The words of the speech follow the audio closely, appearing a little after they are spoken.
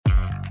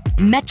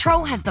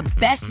Metro has the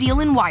best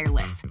deal in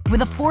wireless with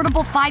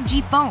affordable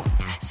 5G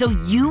phones so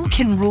you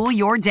can rule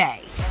your day.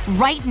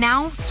 Right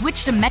now,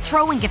 switch to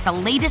Metro and get the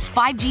latest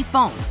 5G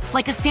phones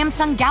like a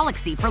Samsung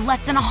Galaxy for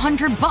less than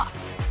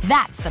 $100.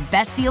 That's the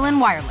best deal in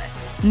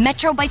wireless.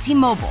 Metro by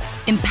T-Mobile,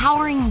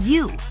 empowering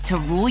you to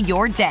rule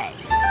your day.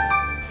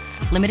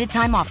 Limited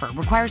time offer.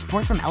 Requires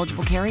port from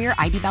eligible carrier,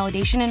 ID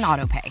validation, and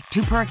autopay.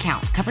 2 per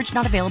account. Coverage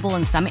not available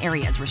in some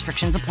areas.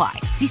 Restrictions apply.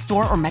 See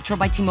store or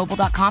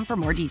metrobytmobile.com for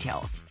more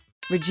details.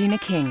 Regina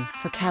King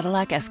for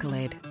Cadillac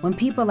Escalade. When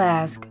people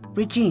ask,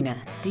 Regina,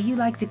 do you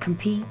like to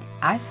compete?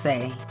 I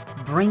say,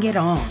 bring it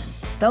on.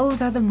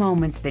 Those are the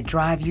moments that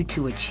drive you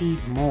to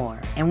achieve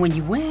more. And when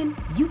you win,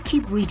 you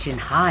keep reaching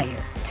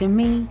higher. To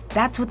me,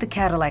 that's what the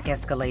Cadillac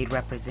Escalade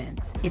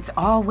represents. It's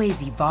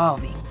always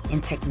evolving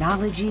in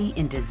technology,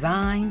 in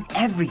design,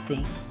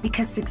 everything.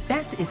 Because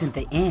success isn't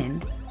the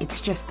end, it's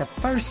just the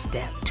first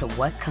step to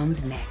what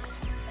comes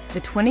next.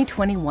 The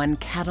 2021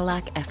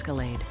 Cadillac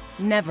Escalade.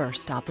 Never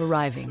stop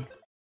arriving.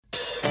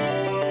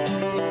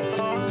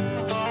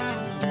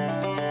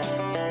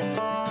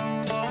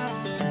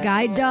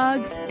 Guide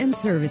dogs and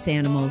service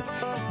animals.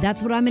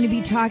 That's what I'm going to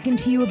be talking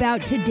to you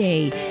about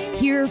today.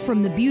 Here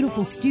from the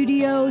beautiful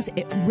studios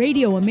at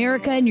Radio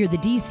America near the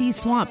DC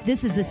Swamp.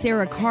 This is the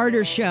Sara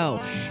Carter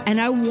Show. And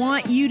I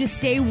want you to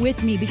stay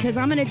with me because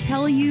I'm going to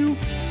tell you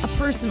a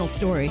personal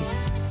story.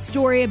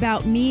 Story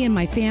about me and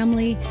my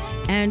family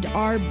and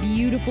our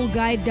beautiful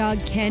guide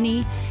dog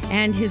Kenny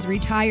and his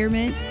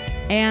retirement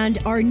and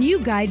our new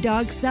guide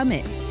dog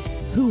Summit,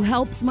 who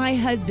helps my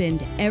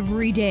husband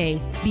every day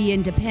be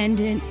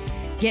independent,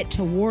 get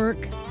to work,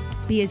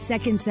 be a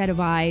second set of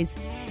eyes.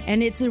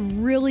 And it's a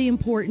really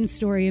important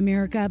story,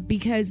 America,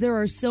 because there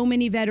are so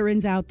many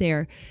veterans out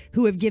there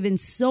who have given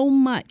so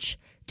much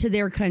to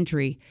their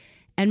country.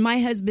 And my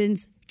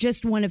husband's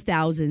just one of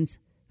thousands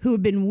who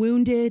have been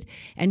wounded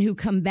and who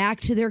come back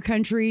to their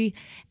country,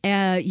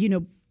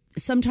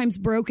 sometimes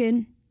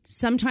broken,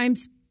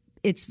 sometimes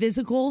it's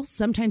physical,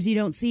 sometimes you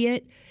don't see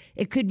it.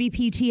 It could be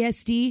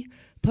PTSD,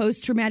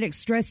 post-traumatic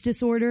stress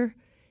disorder.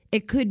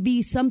 It could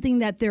be something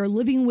that they're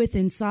living with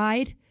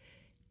inside,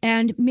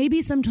 and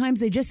maybe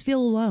sometimes they just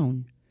feel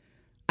alone.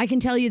 I can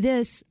tell you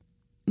this,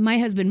 my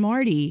husband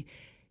Marty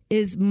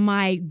is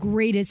my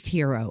greatest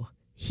hero.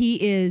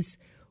 He is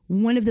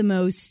one of the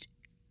most,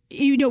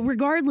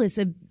 regardless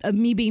of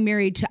me being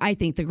married to, I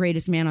think, the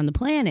greatest man on the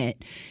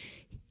planet,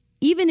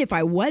 even if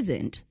I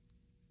wasn't,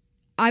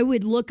 I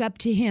would look up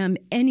to him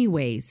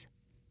anyways,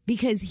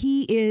 because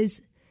he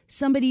is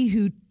somebody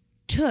who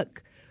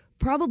took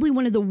probably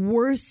one of the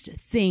worst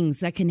things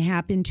that can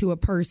happen to a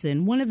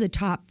person, one of the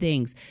top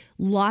things,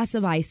 loss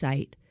of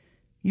eyesight.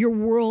 Your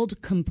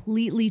world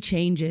completely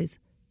changes.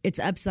 It's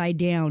upside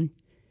down.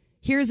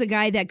 Here's a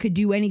guy that could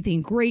do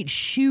anything. Great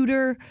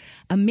shooter,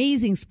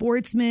 amazing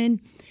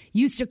sportsman,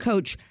 used to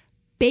coach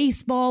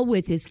baseball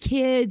with his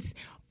kids,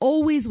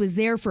 always was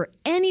there for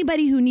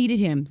anybody who needed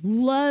him,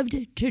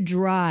 loved to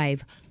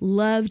drive,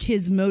 loved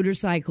his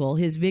motorcycle,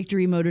 his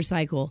Victory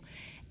motorcycle.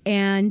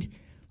 And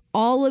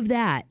all of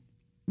that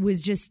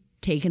was just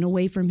taken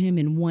away from him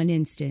in one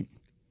instant,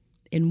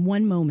 in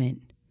one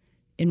moment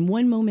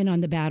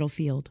on the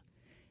battlefield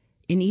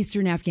in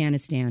eastern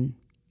Afghanistan,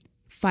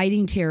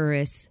 fighting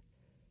terrorists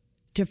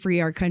to free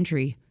our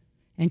country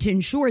and to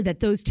ensure that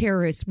those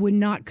terrorists would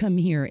not come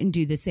here and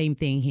do the same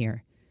thing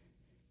here.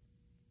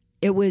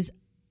 It was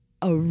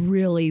a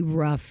really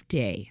rough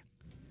day.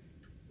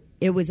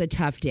 It was a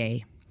tough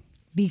day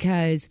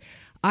because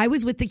I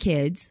was with the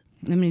kids.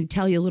 I'm going to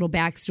tell you a little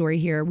backstory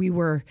here. We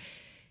were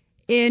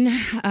in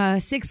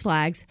Six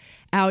Flags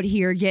out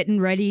here getting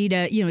ready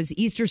to, it was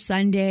Easter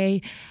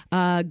Sunday,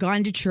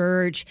 gone to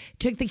church,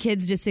 took the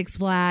kids to Six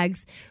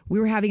Flags. We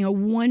were having a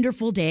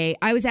wonderful day.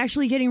 I was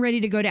actually getting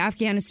ready to go to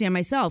Afghanistan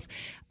myself.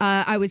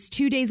 I was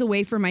 2 days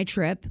away from my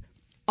trip,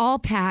 all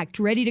packed,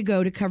 ready to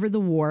go to cover the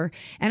war.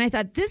 And I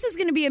thought, this is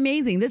going to be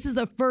amazing. This is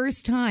the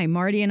first time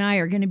Marty and I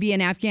are going to be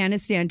in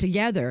Afghanistan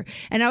together.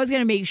 And I was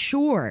going to make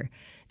sure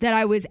that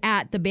I was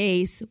at the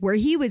base where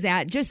he was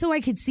at just so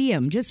I could see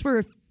him, just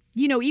for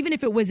even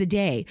if it was a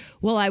day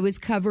while I was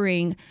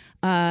covering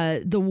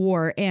the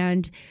war.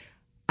 And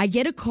I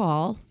get a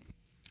call.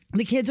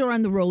 The kids are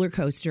on the roller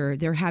coaster.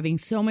 They're having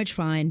so much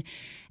fun.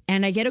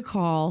 And I get a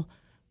call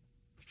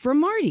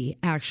from Marty,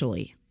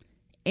 actually.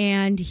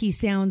 And he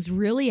sounds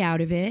really out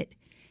of it.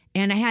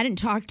 And I hadn't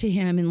talked to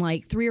him in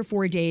like 3 or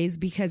 4 days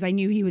because I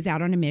knew he was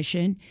out on a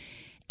mission.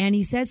 And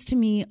he says to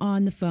me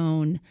on the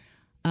phone,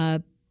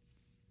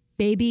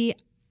 baby,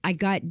 I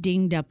got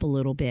dinged up a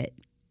little bit.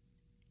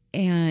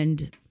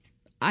 And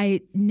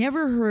I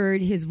never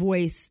heard his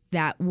voice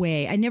that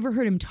way. I never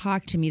heard him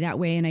talk to me that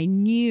way. And I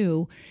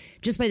knew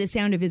just by the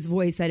sound of his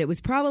voice that it was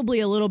probably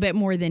a little bit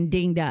more than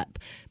dinged up.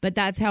 But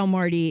that's how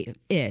Marty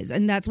is.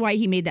 And that's why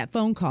he made that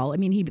phone call. I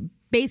mean, he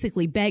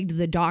basically begged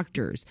the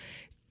doctors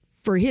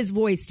for his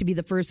voice to be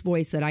the first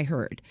voice that I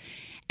heard.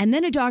 And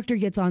then a doctor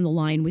gets on the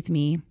line with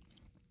me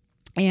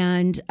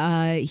and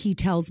he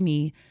tells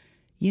me,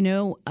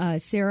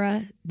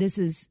 Sara, this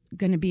is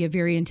going to be a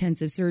very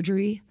intensive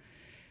surgery.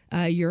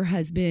 Your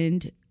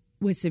husband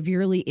was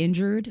severely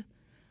injured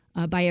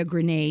by a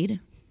grenade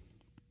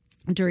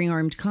during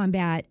armed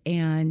combat,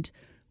 and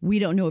we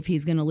don't know if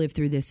he's going to live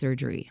through this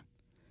surgery.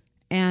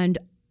 And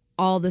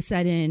all of a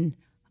sudden,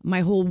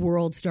 my whole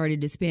world started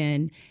to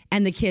spin,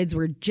 and the kids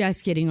were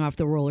just getting off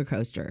the roller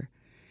coaster.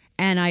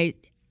 And I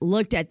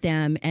looked at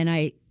them, and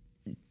I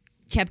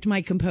kept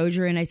my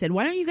composure, and I said,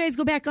 why don't you guys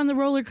go back on the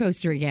roller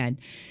coaster again?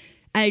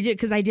 And I did,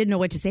 because I didn't know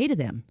what to say to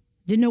them.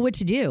 Didn't know what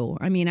to do.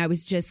 I mean, I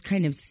was just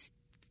kind of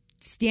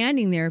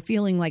standing there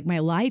feeling like my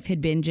life had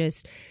been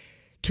just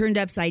turned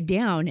upside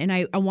down, and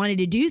I wanted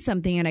to do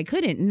something, and I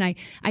couldn't. And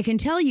I can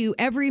tell you,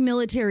 every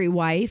military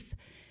wife,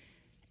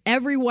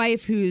 every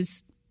wife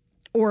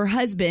or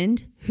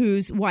husband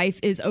whose wife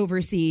is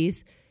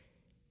overseas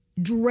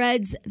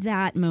dreads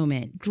that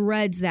moment,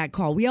 dreads that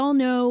call. We all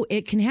know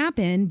it can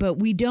happen, but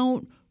we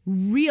don't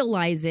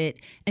realize it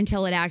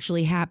until it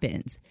actually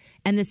happens.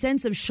 And the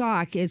sense of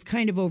shock is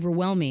kind of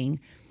overwhelming.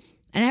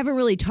 And I haven't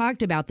really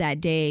talked about that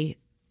day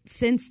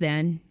since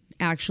then,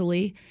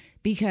 actually,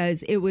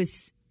 because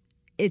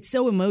it's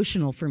so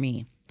emotional for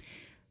me.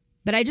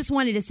 But I just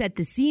wanted to set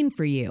the scene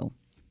for you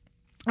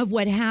of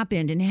what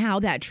happened and how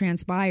that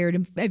transpired.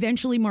 And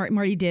eventually,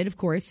 Marty did, of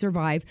course,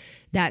 survive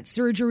that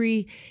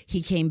surgery.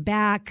 He came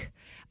back.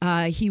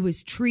 He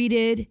was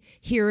treated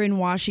here in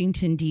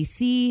Washington,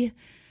 D.C.,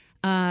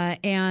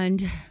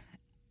 and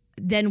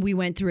then we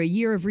went through a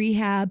year of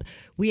rehab.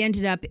 We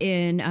ended up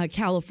in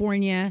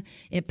California,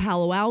 at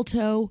Palo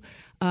Alto.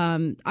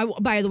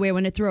 By the way, I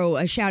want to throw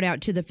a shout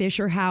out to the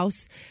Fisher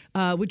House,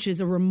 which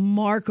is a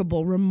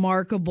remarkable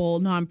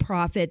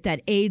nonprofit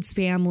that aids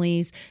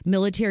families,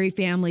 military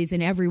families,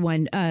 and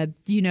everyone.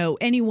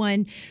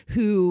 Anyone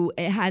who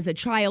has a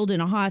child in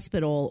a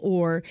hospital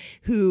or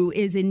who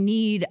is in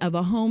need of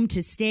a home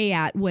to stay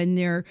at when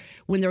their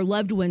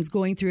loved one's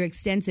going through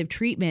extensive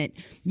treatment.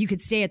 You could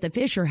stay at the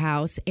Fisher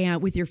House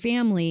and with your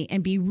family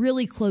and be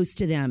really close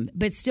to them,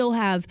 but still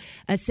have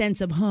a sense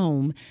of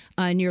home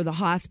near the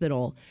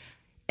hospital.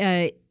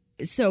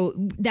 So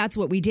that's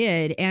what we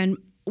did. And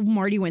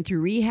Marty went through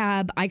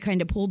rehab. I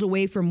kind of pulled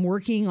away from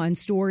working on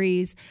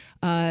stories,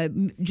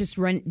 just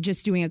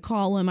doing a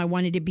column. I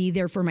wanted to be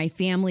there for my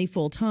family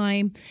full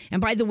time. And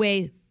by the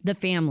way, the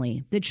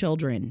family, the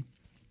children,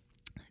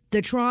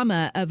 the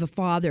trauma of a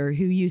father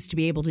who used to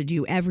be able to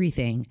do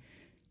everything,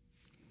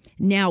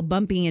 now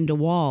bumping into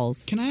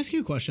walls. Can I ask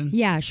you a question?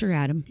 Yeah, sure,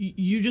 Adam.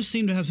 You just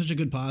seem to have such a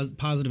good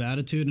positive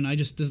attitude, and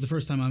this is the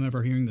first time I'm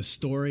ever hearing this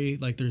story.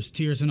 Like, there's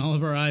tears in all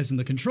of our eyes in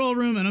the control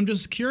room, and I'm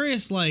just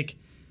curious, like,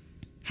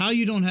 how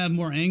you don't have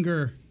more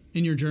anger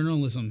in your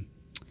journalism.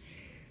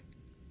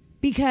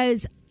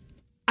 Because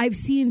I've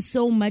seen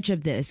so much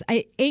of this.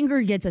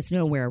 Anger gets us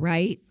nowhere,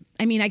 right?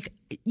 I mean,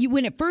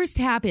 when it first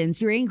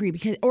happens, you're angry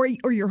because, or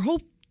you're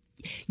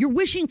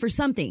wishing for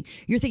something.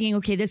 You're thinking,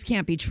 okay, this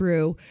can't be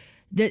true.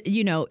 That,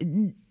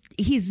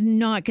 he's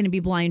not going to be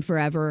blind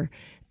forever.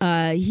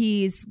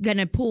 He's going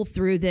to pull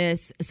through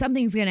this.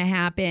 Something's going to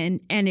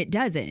happen, and it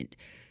doesn't.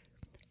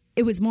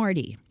 It was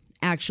Marty,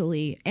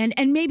 actually, and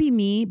maybe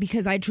me,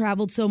 because I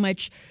traveled so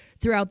much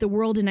throughout the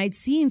world, and I'd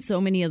seen so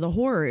many of the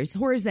horrors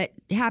that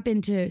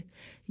happen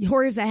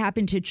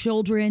to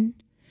children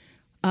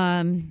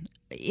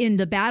in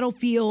the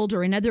battlefield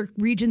or in other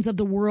regions of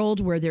the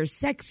world where there's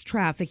sex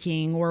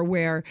trafficking or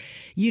where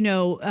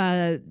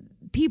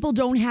people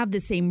don't have the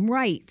same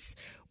rights,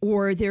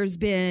 or there's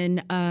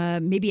been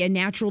maybe a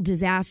natural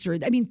disaster.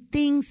 I mean,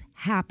 things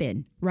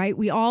happen, right?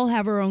 We all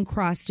have our own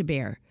cross to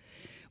bear,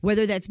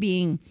 whether that's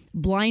being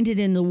blinded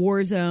in the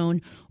war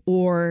zone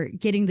or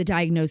getting the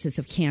diagnosis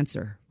of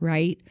cancer,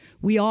 right?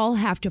 We all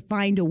have to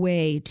find a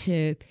way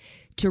to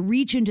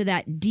reach into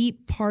that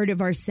deep part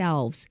of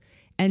ourselves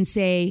and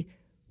say,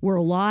 we're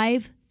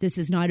alive. This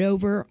is not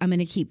over. I'm going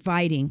to keep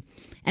fighting.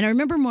 And I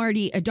remember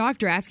Marty, a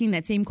doctor, asking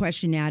that same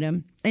question,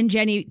 Adam. And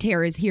Jenny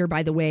Terra is here,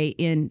 by the way,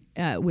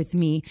 with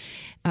me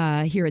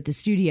here at the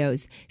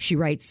studios. She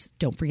writes,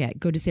 don't forget,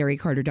 go to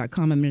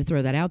SaraCarter.com. I'm going to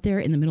throw that out there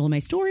in the middle of my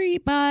story,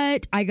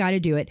 but I got to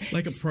do it.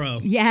 Like a pro.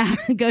 Yeah,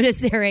 go to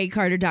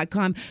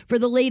SaraCarter.com for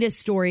the latest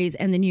stories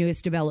and the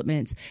newest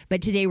developments.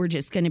 But today we're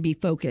just going to be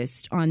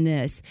focused on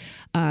this,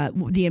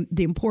 the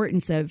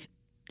importance of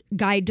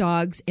guide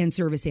dogs and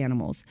service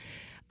animals.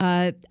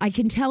 I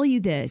can tell you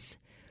this.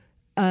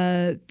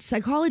 A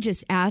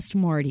psychologist asked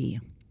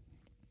Marty,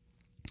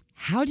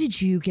 how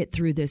did you get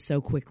through this so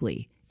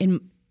quickly?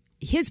 And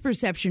his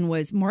perception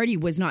was Marty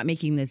was not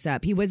making this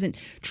up. He wasn't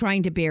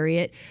trying to bury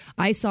it.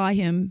 I saw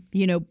him,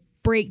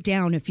 break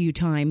down a few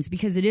times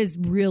because it is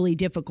really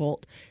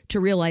difficult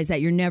to realize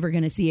that you're never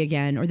going to see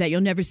again, or that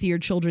you'll never see your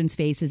children's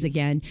faces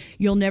again.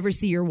 You'll never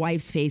see your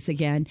wife's face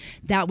again.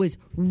 That was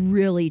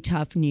really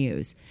tough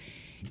news.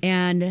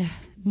 And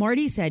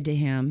Marty said to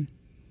him,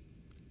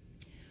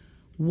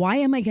 why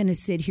am I going to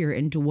sit here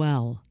and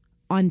dwell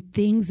on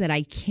things that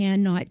I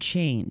cannot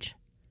change?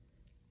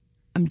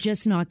 I'm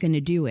just not going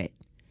to do it.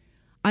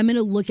 I'm going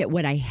to look at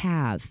what I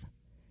have.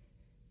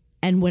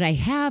 And what I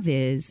have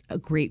is a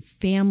great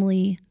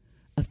family,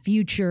 a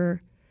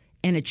future,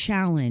 and a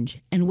challenge.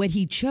 And what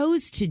he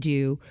chose to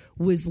do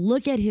was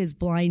look at his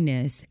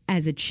blindness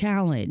as a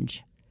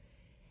challenge.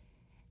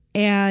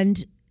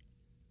 And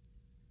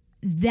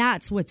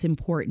that's what's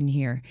important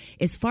here,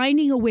 is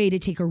finding a way to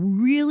take a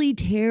really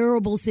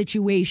terrible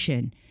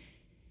situation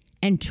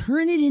and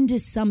turn it into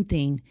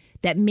something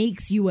that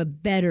makes you a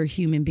better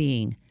human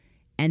being.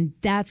 And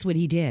that's what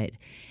he did.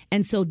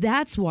 And so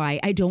that's why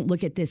I don't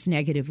look at this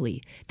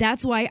negatively.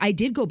 That's why I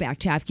did go back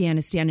to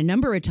Afghanistan a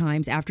number of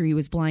times after he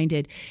was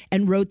blinded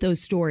and wrote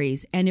those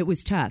stories. And it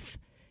was tough,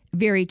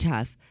 very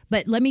tough.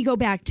 But let me go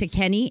back to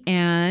Kenny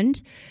and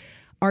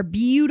our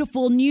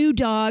beautiful new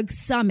dog,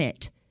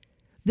 Summit.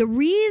 The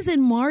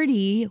reason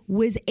Marty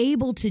was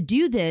able to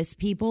do this,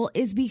 people,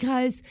 is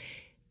because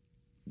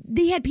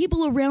they had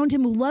people around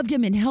him who loved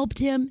him and helped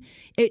him.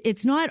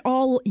 It's not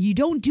all, you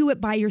don't do it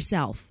by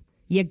yourself.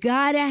 You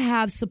gotta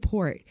have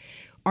support.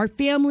 Our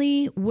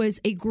family was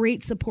a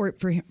great support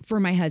for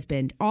my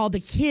husband. All the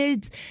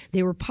kids,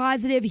 they were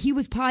positive. He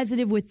was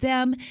positive with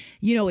them.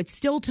 You know, it's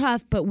still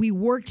tough, but we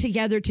worked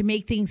together to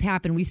make things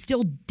happen. We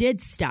still did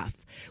stuff.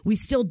 We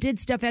still did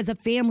stuff as a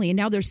family. And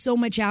now there's so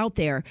much out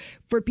there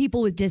for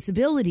people with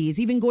disabilities.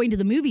 Even going to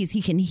the movies,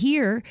 he can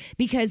hear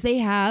because they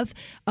have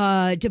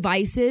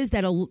devices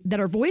that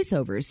are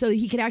voiceovers. So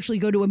he could actually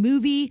go to a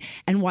movie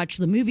and watch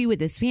the movie with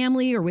his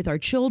family or with our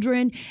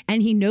children,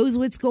 and he knows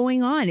what's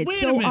going on. It's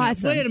so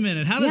awesome. Wait a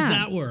minute. How does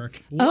that work?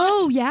 What?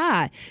 Oh,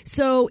 yeah.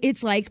 So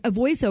it's like a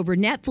voiceover.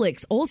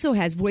 Netflix also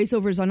has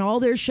voiceovers on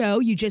all their show.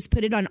 You just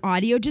put it on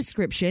audio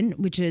description,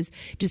 which is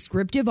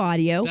descriptive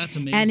audio. That's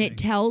amazing. And it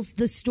tells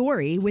the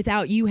story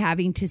without you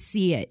having to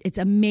see it. It's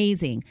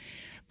amazing.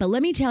 But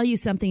let me tell you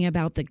something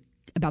about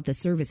the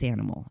service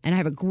animal. And I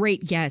have a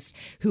great guest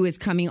who is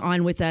coming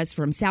on with us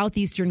from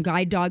Southeastern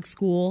Guide Dog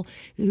School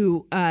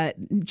who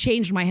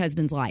changed my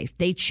husband's life.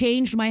 They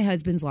changed my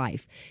husband's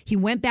life. He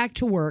went back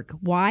to work.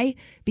 Why?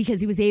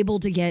 Because he was able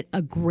to get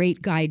a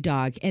great guide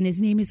dog. And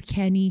his name is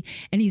Kenny,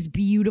 and he's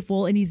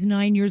beautiful, and he's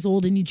 9 years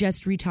old, and he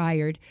just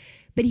retired.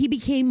 But he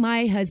became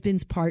my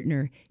husband's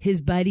partner,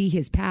 his buddy,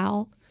 his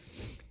pal.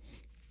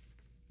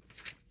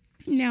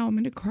 Now I'm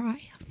going to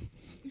cry.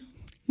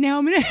 Now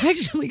I'm going to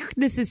actually,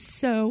 this is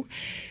so,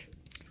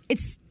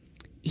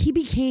 he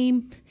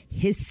became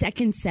his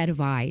second set of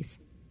eyes.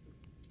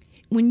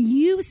 When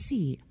you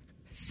see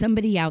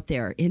somebody out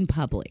there in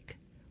public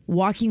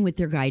walking with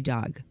their guide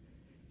dog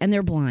and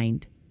they're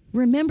blind,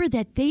 remember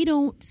that they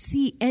don't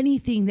see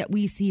anything that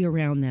we see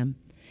around them.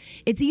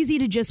 It's easy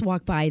to just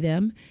walk by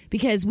them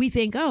because we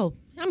think, oh,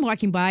 I'm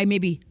walking by,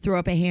 maybe throw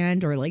up a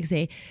hand or like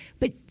say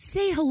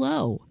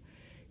hello,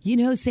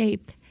 say,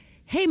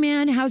 hey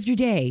man, how's your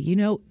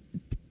day?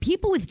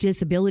 People with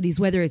disabilities,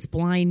 whether it's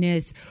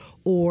blindness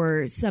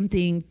or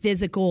something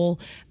physical,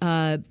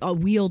 a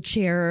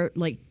wheelchair,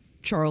 like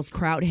Charles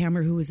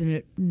Krauthammer, who was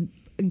an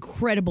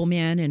incredible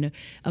man and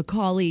a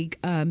colleague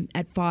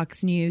at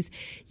Fox News,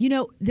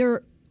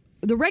 they're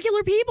the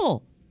regular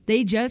people.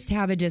 They just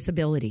have a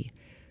disability.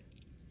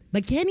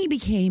 But Kenny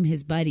became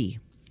his buddy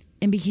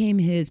and became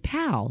his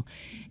pal.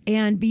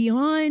 And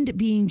beyond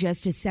being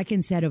just a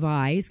second set of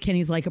eyes,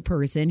 Kenny's like a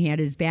person. He had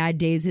his bad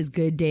days, his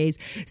good days.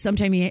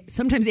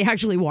 Sometimes he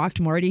actually walked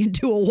Marty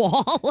into a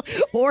wall,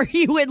 or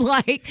he would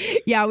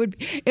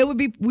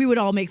we would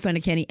all make fun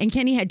of Kenny. And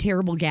Kenny had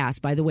terrible gas,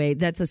 by the way.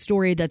 That's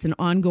an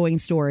ongoing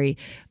story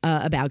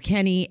about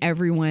Kenny.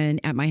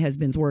 Everyone at my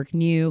husband's work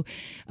knew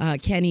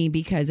Kenny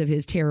because of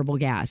his terrible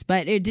gas.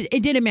 But it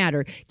didn't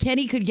matter.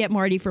 Kenny could get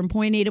Marty from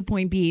point A to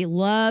point B,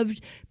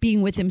 loved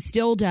being with him,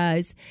 still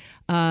does.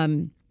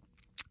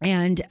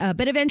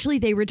 But eventually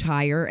they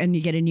retire and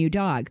you get a new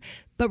dog.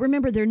 But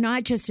remember, they're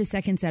not just a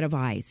second set of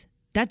eyes.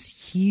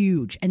 That's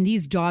huge. And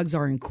these dogs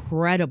are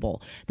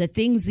incredible. The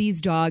things these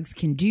dogs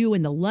can do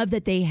and the love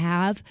that they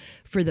have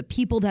for the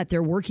people that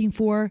they're working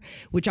for,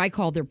 which I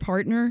call their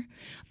partner,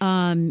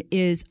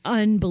 is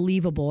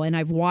unbelievable. And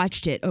I've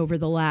watched it over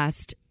the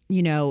last,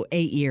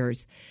 8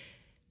 years.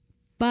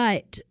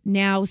 But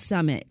now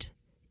Summit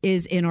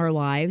is in our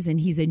lives, and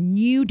he's a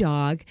new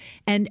dog.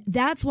 And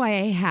that's why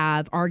I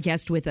have our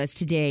guest with us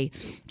today,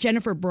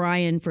 Jennifer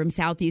Bryan from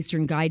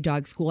Southeastern Guide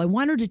Dog School. I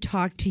want her to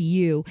talk to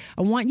you.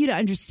 I want you to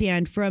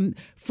understand from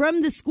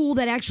the school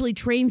that actually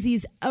trains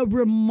these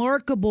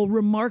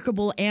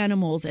remarkable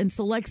animals and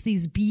selects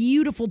these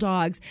beautiful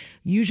dogs,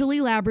 usually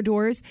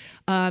Labradors,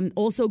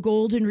 also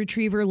Golden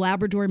Retriever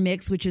Labrador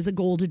mix, which is a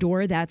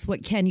Goldador. That's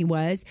what Kenny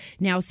was.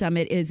 Now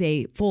Summit is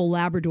a full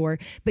Labrador.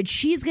 But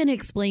she's going to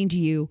explain to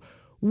you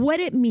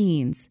what it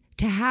means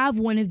to have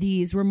one of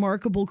these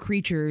remarkable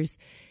creatures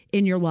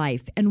in your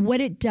life and what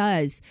it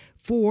does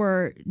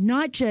for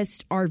not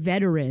just our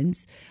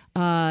veterans,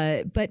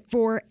 but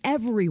for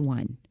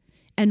everyone,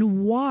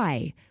 and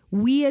why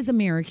we as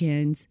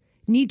Americans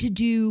need to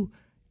do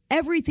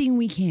everything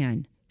we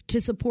can to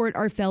support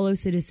our fellow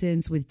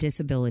citizens with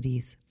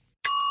disabilities.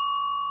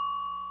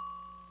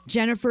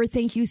 Jennifer,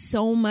 thank you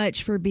so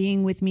much for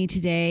being with me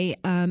today.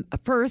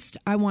 First,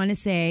 I want to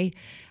say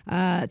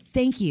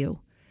thank you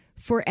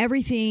for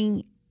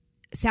everything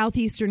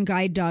Southeastern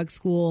Guide Dog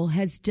School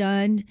has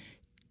done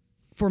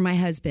for my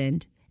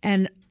husband.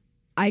 And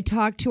I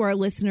talk to our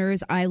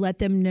listeners. I let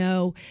them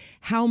know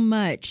how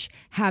much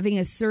having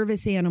a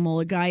service animal,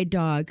 a guide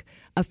dog,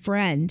 a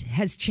friend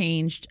has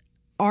changed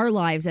our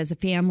lives as a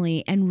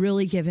family and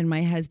really given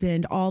my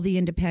husband all the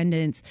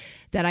independence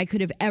that I could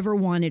have ever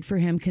wanted for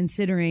him,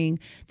 considering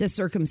the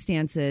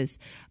circumstances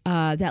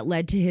that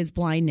led to his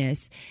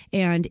blindness.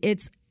 And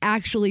it's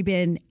actually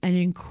been an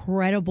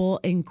incredible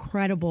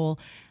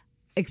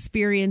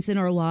experience in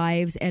our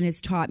lives and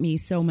has taught me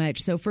so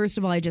much. So first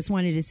of all, I just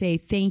wanted to say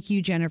thank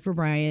you, Jennifer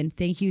Bryan.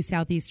 Thank you,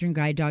 Southeastern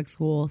Guide Dog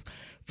Schools,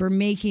 for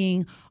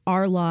making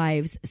our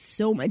lives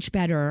so much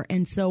better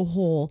and so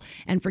whole,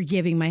 and for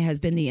giving my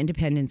husband the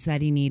independence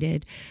that he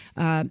needed.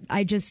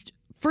 I just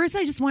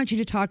want you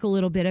to talk a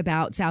little bit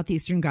about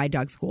Southeastern Guide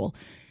Dog School.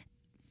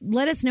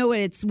 Let us know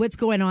what's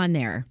going on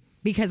there,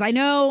 because I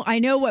know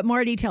what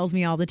Marty tells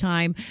me all the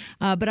time,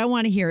 but I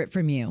want to hear it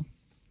from you.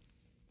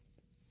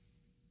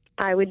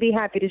 I would be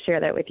happy to share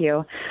that with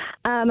you.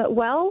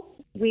 Well,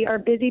 we are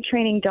busy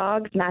training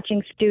dogs,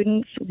 matching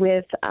students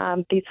with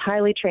these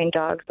highly trained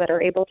dogs that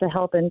are able to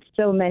help in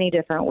so many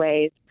different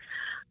ways.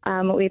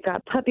 We've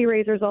got puppy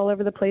raisers all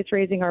over the place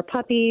raising our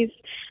puppies,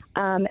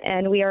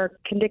 and we are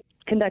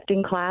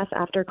conducting class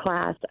after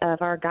class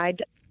of our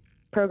guide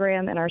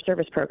program and our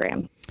service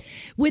program.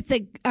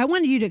 I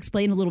wanted you to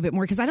explain a little bit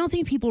more, because I don't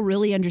think people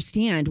really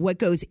understand what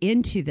goes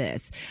into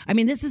this. I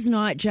mean, this is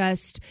not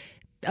just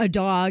a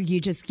dog, you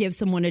just give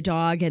someone a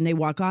dog and they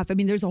walk off. I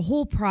mean, there's a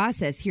whole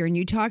process here, and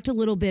you talked a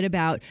little bit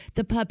about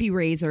the puppy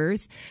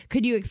raisers.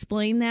 Could you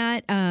explain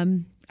that?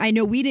 I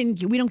know we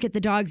don't get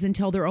the dogs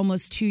until they're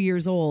almost 2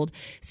 years old.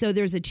 So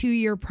there's a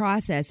 2-year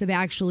process of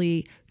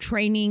actually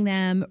training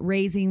them,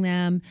 raising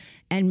them,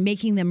 and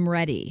making them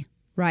ready,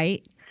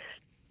 right?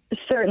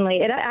 Certainly.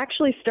 It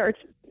actually starts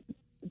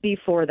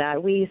before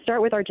that. We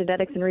start with our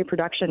genetics and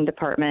reproduction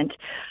department.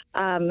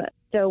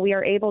 So we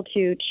are able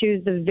to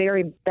choose the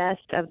very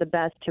best of the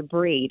best to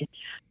breed.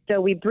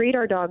 So we breed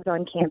our dogs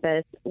on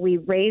campus. We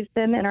raise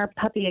them in our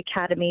puppy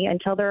academy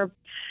until they're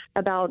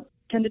about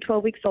 10 to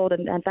 12 weeks old.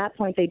 And at that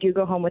point, they do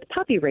go home with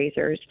puppy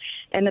raisers.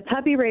 And the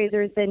puppy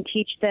raisers then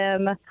teach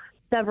them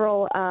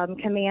several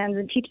commands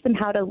and teach them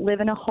how to live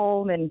in a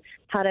home, and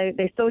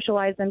they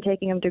socialize them,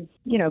 taking them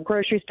to,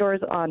 grocery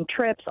stores, on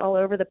trips all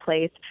over the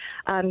place,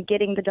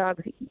 getting the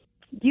dogs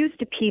used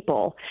to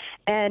people.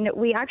 And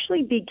we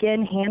actually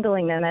begin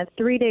handling them at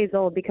 3 days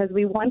old, because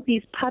we want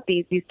these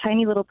puppies, these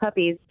tiny little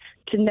puppies,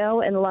 to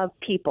know and love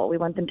people. We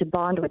want them to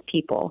bond with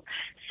people.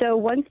 So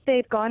once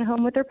they've gone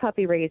home with their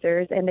puppy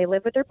raisers and they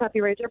live with their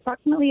puppy raiser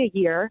approximately a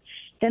year,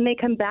 then they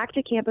come back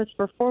to campus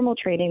for formal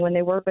training when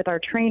they work with our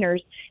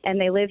trainers, and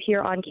they live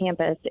here on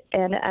campus.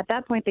 And at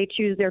that point, they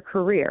choose their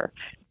career.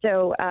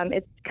 So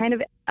it's kind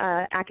of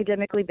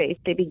academically based.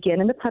 They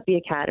begin in the puppy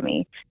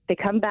academy. They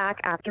come back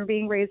after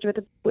being raised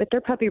with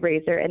their puppy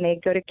raiser, and they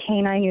go to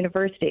Canine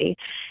University.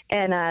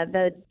 And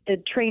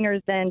the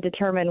trainers then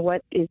determine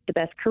what is the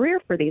best career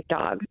for these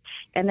dogs.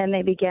 And then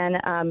they begin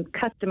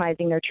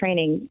customizing their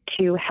training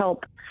to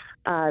help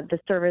the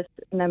service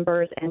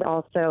members and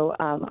also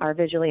our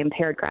visually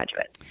impaired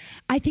graduates.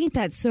 I think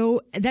that's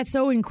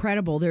so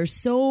incredible. There's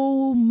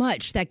so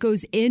much that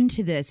goes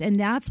into this, and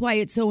that's why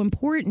it's so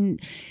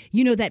important,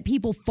 that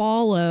people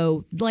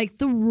follow like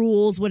the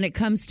rules when it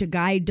comes to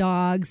guide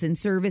dogs and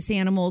service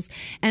animals.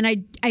 And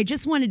I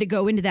just wanted to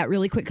go into that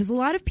really quick, because a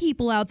lot of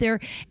people out there,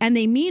 and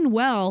they mean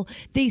well,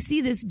 they see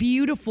this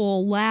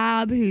beautiful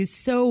lab who's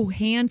so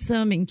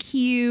handsome and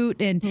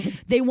cute, and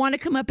they want to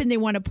come up and they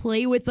want to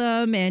play with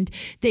them, and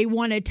they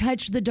want to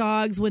touch the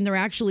dogs when they're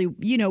actually,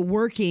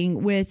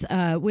 working with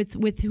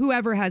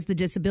whoever has the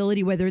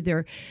disability, whether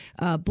they're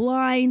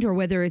blind or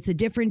whether it's a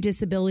different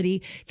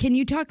disability. Can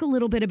you talk a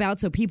little bit about,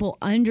 so people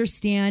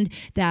understand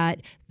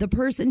that the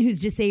person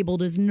who's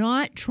disabled is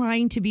not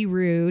trying to be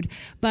rude,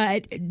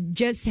 but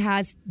just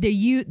has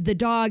the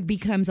dog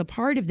becomes a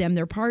part of them,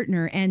 their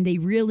partner, and they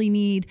really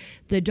need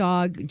the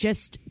dog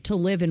just to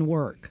live and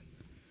work?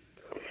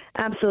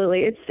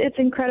 Absolutely. It's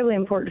incredibly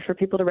important for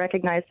people to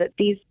recognize that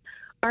these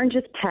aren't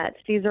just pets.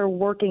 These are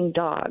working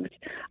dogs.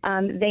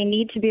 They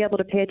need to be able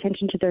to pay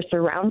attention to their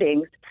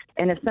surroundings.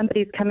 And if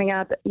somebody's coming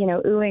up,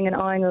 oohing and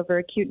awing over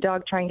a cute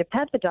dog trying to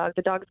pet the dog's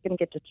going to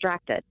get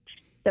distracted.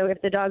 So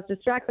if the dog's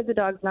distracted, the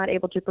dog's not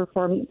able to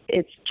perform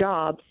its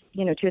job,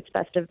 to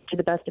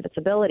the best of its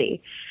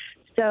ability.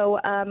 So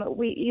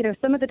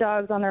some of the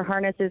dogs on their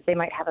harnesses, they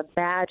might have a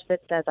badge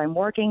that says, "I'm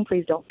working,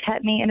 please don't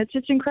pet me." And it's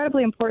just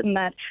incredibly important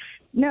that,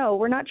 no,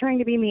 we're not trying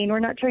to be mean. We're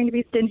not trying to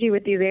be stingy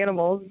with these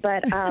animals,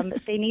 but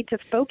they need to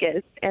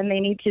focus, and they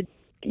need to,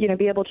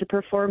 be able to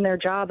perform their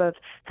job of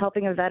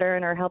helping a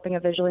veteran or helping a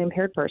visually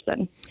impaired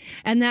person.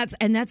 And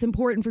that's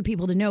important for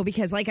people to know,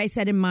 because like I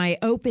said in my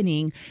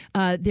opening,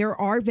 there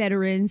are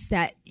veterans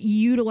that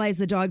utilize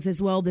the dogs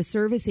as well, the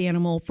service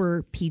animal,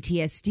 for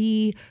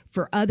PTSD,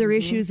 for other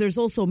issues. There's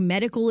also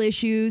medical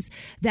issues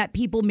that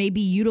people may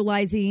be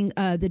utilizing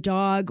the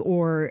dog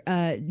or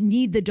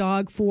need the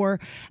dog for,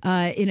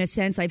 in a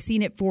sense. I've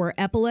seen it for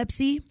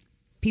epilepsy.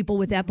 People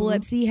with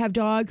epilepsy have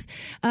dogs.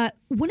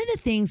 One of the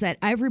things that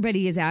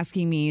everybody is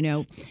asking me,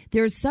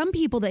 there's some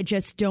people that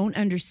just don't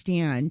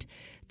understand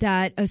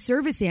that a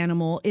service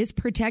animal is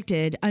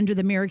protected under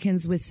the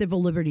Americans with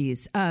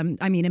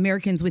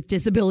Americans with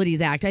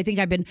Disabilities Act. I think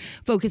I've been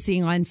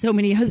focusing on so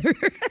many other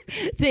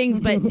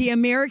things, but the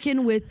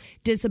American with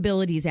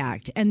Disabilities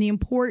Act and the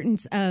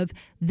importance of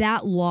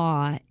that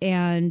law.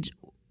 And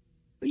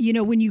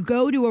when you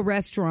go to a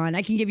restaurant,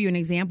 I can give you an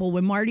example.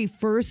 When Marty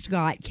first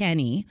got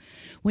Kenny,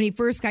 we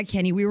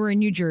were in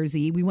New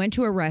Jersey. We went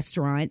to a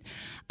restaurant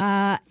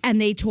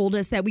and they told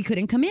us that we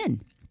couldn't come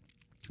in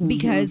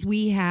because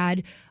we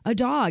had a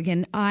dog.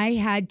 And I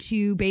had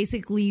to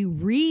basically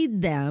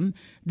read them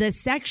the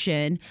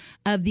section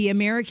of the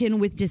American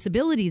with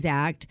Disabilities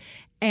Act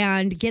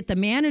and get the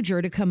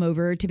manager to come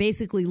over to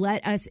basically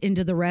let us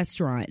into the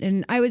restaurant.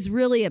 And I was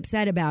really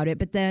upset about it.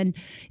 But then,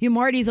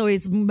 Marty's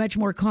always much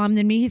more calm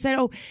than me. He said,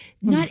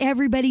 not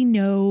everybody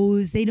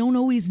knows. They don't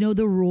always know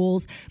the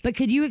rules. But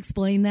could you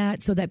explain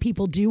that so that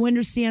people do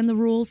understand the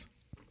rules?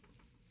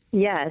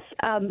 Yes.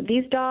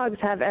 These dogs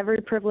have every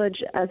privilege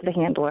as the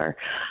handler.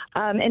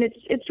 And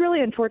it's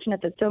really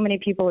unfortunate that so many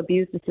people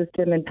abuse the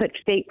system and put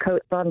fake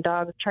coats on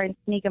dogs, try and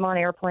sneak them on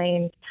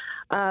airplanes.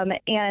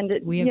 And,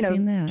 we have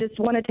seen that. Just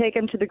want to take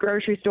them to the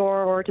grocery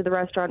store or to the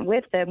restaurant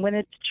with them when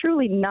it's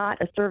truly not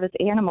a service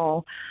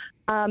animal.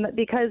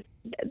 Because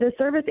the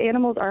service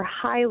animals are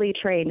highly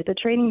trained. The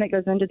training that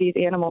goes into these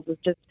animals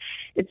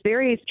it's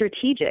very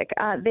strategic.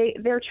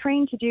 They're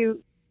trained to do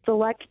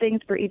select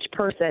things for each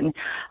person.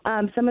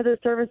 Some of the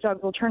service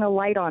dogs will turn a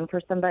light on for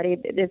somebody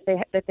if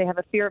they have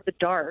a fear of the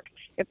dark.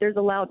 If there's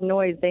a loud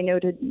noise, they know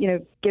to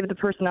give the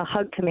person a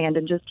hug command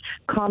and just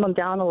calm them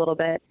down a little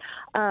bit.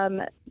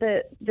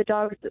 The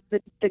dogs,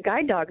 the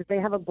guide dogs, they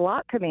have a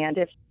block command.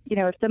 If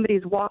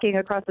somebody's walking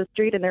across the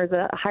street and there's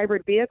a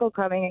hybrid vehicle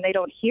coming and they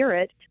don't hear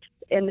it,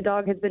 and the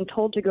dog has been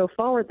told to go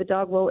forward, the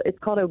dog will. It's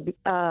called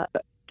I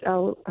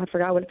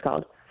forgot what it's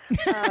called.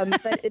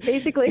 But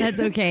basically, that's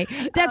okay.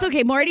 That's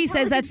okay. Marty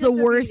says that's the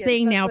worst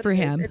thing now for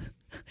him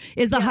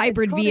is the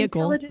hybrid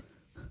vehicle.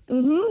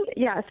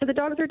 Yeah. So the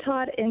dogs are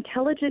taught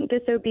intelligent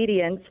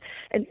disobedience,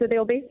 and so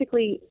they'll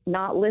basically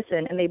not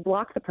listen, and they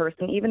block the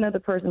person, even though the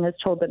person has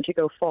told them to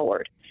go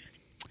forward.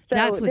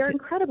 So they're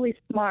incredibly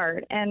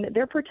smart, and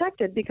they're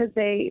protected because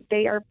they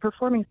are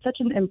performing such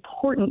an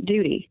important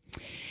duty.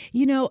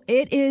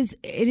 It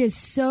is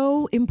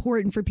so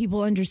important for people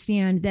to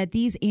understand that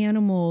these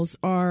animals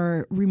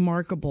are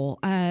remarkable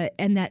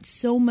and that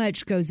so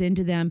much goes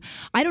into them.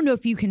 I don't know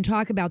if you can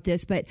talk about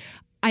this, but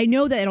I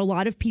know that a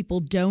lot of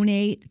people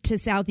donate to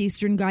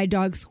Southeastern Guide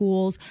Dog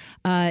Schools.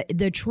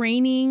 The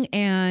training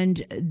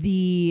and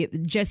the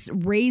just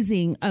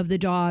raising of the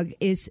dog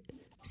is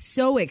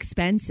so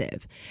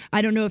expensive.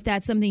 I don't know if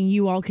that's something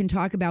you all can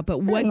talk about,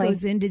 but what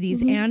goes into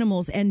these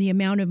animals and the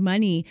amount of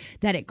money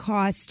that it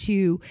costs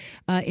to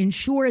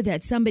ensure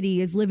that somebody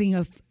is living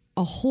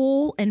a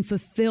whole and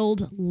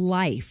fulfilled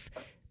life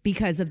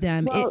because of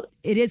them. Well,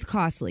 it is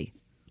costly.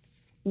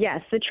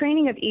 Yes, the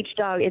training of each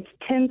dog, it's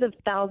tens of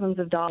thousands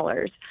of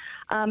dollars.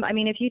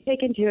 If you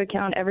take into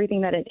account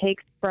everything that it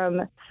takes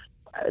from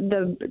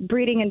the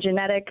breeding and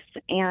genetics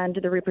and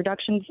the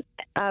reproduction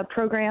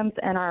programs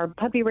and our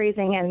puppy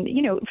raising and,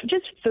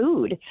 just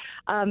food,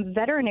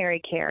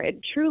 veterinary care, it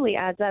truly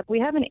adds up. We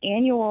have an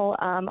annual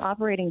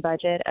operating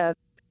budget of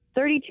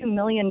 $32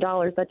 million.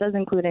 That does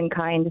include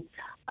in-kind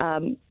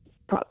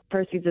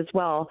proceeds as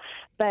well.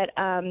 But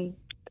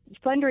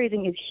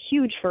fundraising is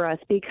huge for us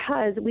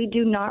because we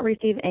do not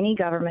receive any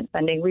government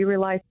funding. We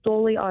rely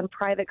solely on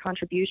private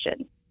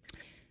contributions.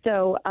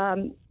 So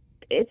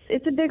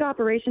it's a big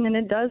operation, and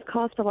it does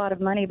cost a lot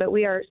of money, but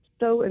we are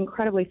so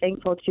incredibly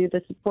thankful to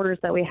the supporters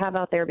that we have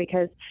out there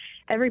because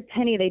every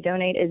penny they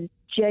donate is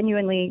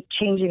genuinely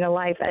changing a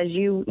life, as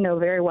you know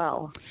very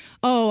well.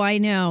 Oh, I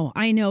know.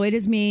 It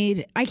has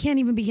made, I can't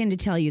even begin to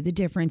tell you the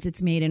difference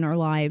it's made in our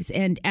lives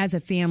and as a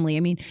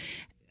family.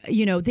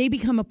 They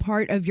become a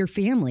part of your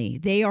family.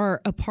 They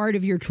are a part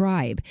of your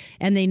tribe,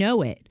 and they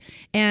know it.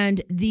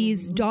 And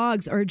these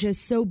dogs are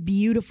just so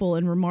beautiful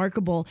and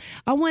remarkable.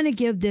 I want to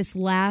give this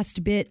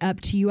last bit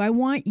up to you. I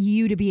want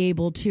you to be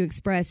able to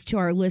express to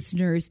our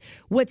listeners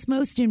what's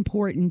most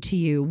important to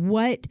you,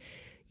 what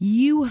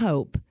you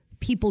hope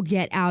people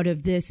get out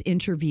of this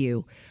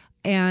interview,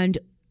 and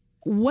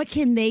what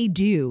can they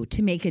do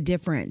to make a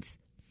difference?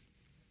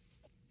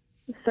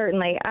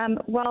 Certainly.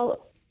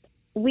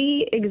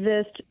 We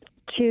exist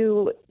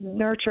to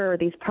nurture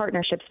these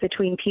partnerships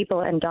between people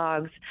and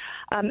dogs.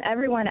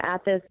 Everyone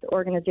at this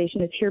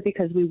organization is here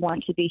because we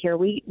want to be here.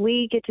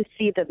 We get to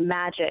see the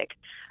magic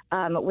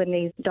when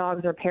these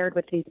dogs are paired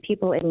with these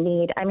people in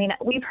need.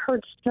 We've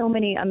heard so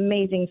many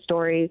amazing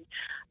stories.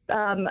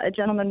 A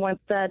gentleman once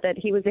said that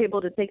he was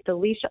able to take the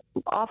leash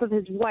off of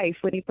his wife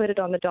when he put it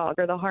on the dog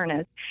or the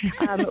harness.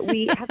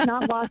 We have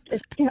not lost.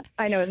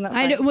 I know. Isn't that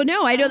funny?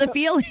 I know the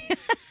feeling.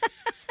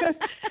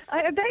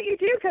 I bet you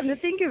do, come to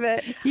think of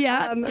it.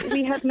 Yeah.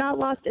 We have not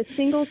lost a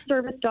single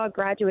service dog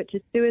graduate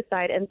to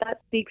suicide, and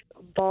that speaks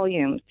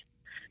volumes.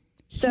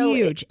 So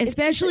huge,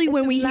 especially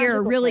when we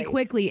hear really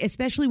quickly,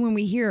 especially when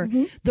we hear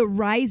the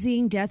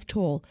rising death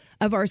toll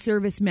of our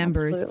service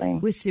members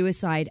with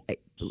suicide.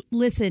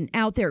 listen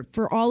out there,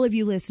 for all of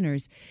you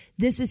listeners,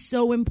 this is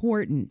so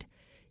important.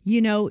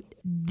 You know,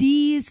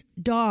 these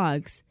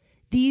dogs,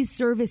 these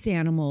service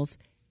animals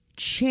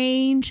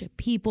change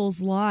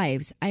people's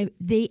lives.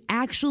 They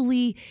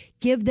actually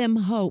give them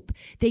hope.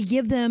 They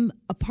give them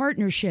a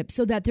partnership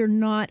so that they're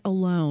not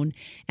alone.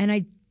 And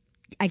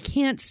I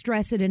can't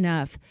stress it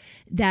enough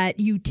that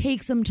you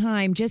take some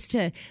time just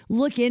to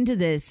look into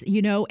this,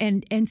 you know,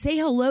 and say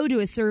hello to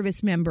a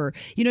service member.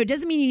 You know, it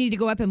doesn't mean you need to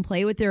go up and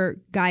play with their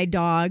guide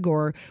dog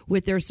or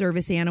with their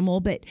service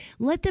animal, but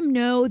let them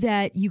know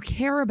that you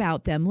care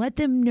about them. Let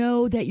them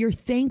know that you're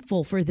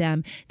thankful for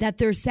them, that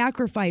their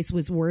sacrifice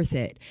was worth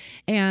it.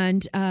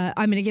 And I'm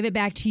going to give it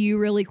back to you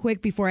really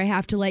quick before I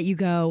have to let you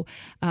go.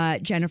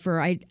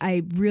 Jennifer,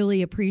 I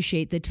really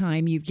appreciate the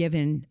time you've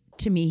given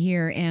to me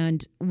here,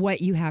 and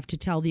what you have to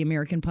tell the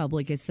American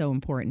public is so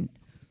important.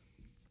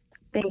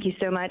 Thank you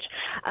so much.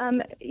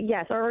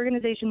 Yes, our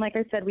organization, like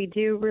I said, we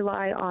do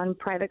rely on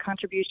private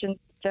contributions,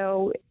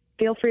 so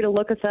feel free to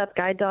look us up,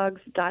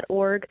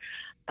 guidedogs.org.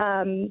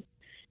 And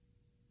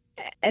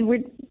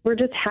we're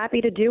just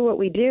happy to do what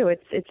we do.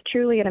 It's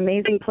truly an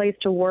amazing place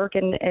to work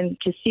and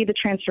to see the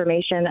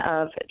transformation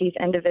of these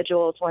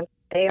individuals once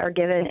they are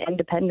given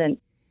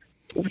independence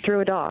through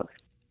a dog.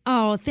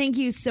 Oh, thank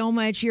you so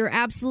much. You're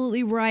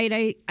absolutely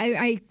right.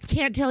 I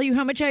can't tell you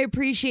how much I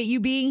appreciate you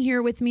being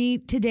here with me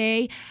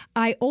today.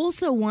 I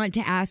also want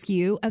to ask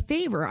you a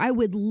favor. I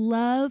would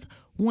love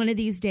one of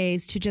these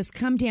days to just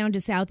come down to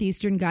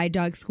Southeastern Guide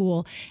Dog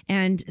School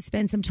and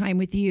spend some time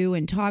with you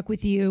and talk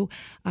with you.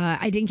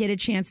 I didn't get a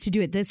chance to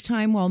do it this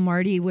time while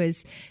Marty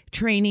was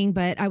training,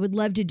 but I would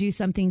love to do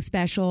something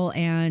special.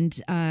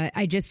 And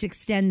I just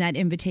extend that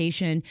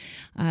invitation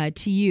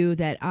to you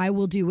that I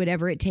will do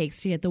whatever it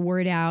takes to get the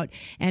word out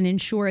and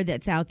ensure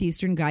that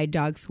Southeastern Guide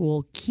Dog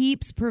School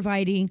keeps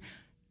providing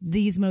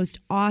these most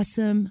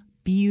awesome,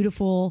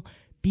 beautiful,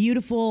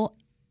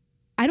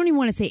 I don't even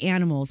want to say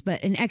animals,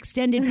 but an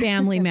extended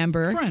family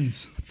member.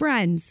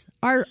 Friends.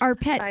 Our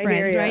pet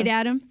friends, right,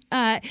 Adam?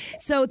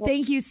 So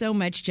thank you so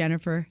much,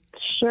 Jennifer.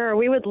 Sure.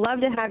 We would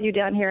love to have you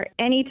down here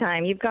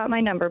anytime. You've got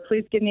my number.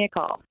 Please give me a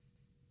call.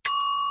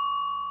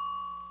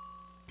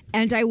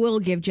 And I will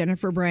give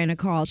Jennifer Bryan a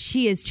call.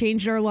 She has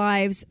changed our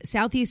lives.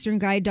 Southeastern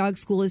Guide Dog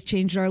School has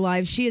changed our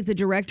lives. She is the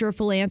director of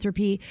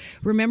philanthropy.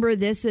 Remember,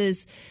 this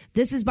is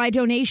by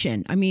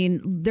donation. I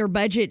mean, their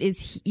budget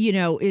is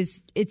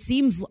it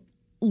seems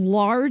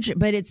large,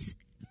 but it's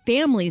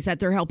families that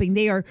they're helping.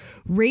 They are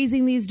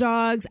raising these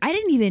dogs. I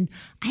didn't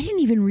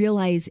even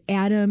realize,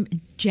 Adam,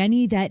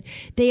 Jenny, that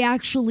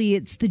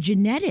it's the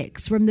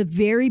genetics from the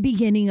very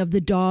beginning of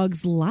the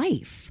dog's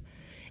life.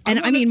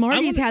 And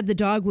Marty's had the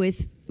dog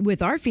with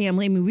our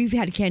family. I mean, we've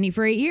had Kenny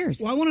for 8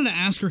 years. Well, I wanted to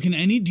ask her, can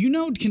any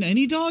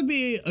dog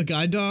be a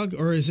guide dog,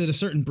 or is it a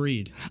certain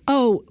breed?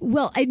 Oh,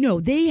 well, I know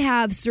they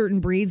have certain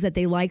breeds that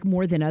they like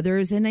more than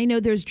others. And I know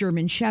there's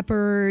German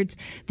Shepherds.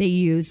 They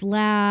use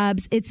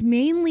Labs. It's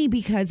mainly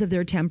because of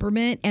their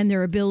temperament and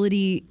their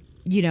ability,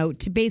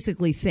 to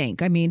basically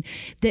think. I mean,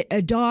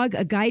 a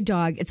guide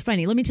dog, it's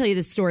funny. Let me tell you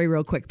this story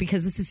real quick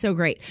because this is so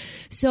great.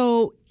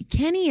 So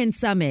Kenny and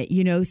Summit,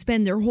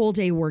 spend their whole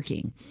day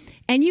working.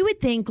 And you would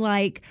think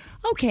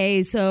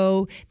okay,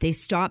 so they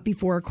stop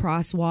before a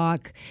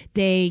crosswalk.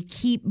 They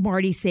keep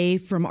Marty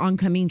safe from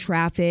oncoming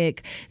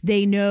traffic.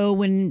 They know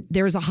when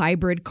there's a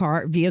hybrid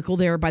vehicle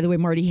there. By the way,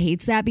 Marty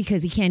hates that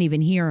because he can't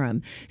even hear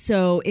him.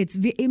 So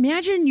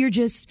imagine you're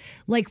just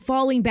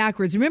falling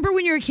backwards. Remember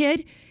when you were a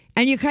kid?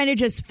 And you kind of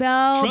just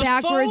fell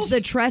backwards, the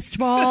trust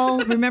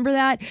fall. Remember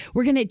that?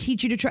 We're going to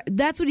teach you to trust.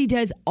 That's what he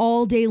does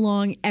all day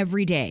long,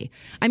 every day.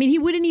 I mean, he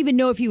wouldn't even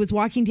know if he was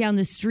walking down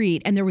the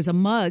street and there was a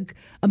mugger,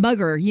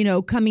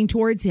 coming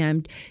towards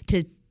him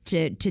to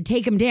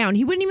take him down.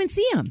 He wouldn't even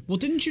see him. Well,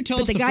 didn't you tell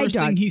us the first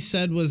thing he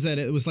said was that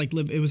it was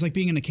like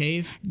being in a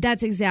cave?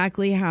 That's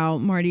exactly how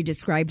Marty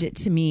described it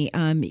to me.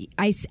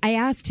 I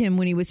asked him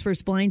when he was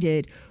first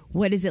blinded,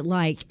 what is it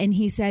like? And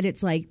he said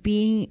it's like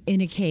being in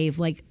a cave,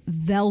 like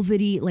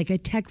velvety, like a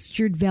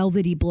textured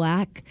velvety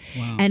black.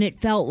 Wow. And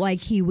it felt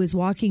like he was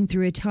walking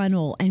through a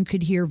tunnel and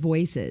could hear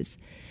voices.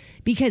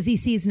 Because he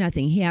sees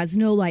nothing. He has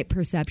no light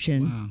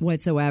perception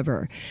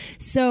whatsoever.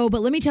 So,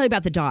 but let me tell you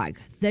about the dog.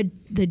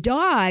 The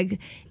dog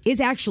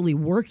is actually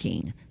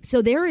working.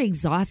 So they're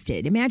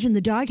exhausted. Imagine the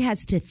dog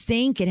has to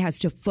think. It has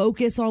to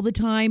focus all the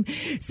time.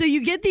 So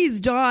you get these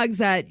dogs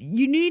that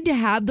you need to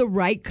have the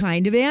right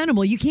kind of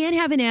animal. You can't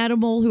have an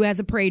animal who has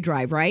a prey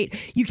drive, right?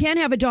 You can't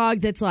have a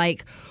dog that's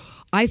like,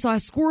 I saw a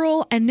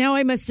squirrel and now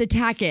I must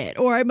attack it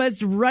or I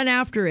must run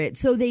after it.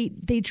 So they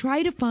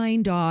try to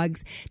find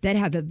dogs that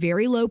have a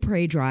very low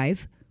prey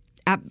drive,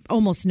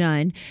 almost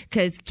none,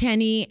 because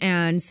Kenny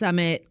and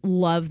Summit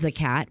love the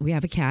cat. We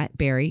have a cat,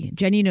 Barry.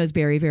 Jenny knows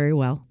Barry very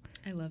well.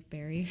 I love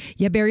Barry.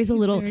 Yeah, Barry's a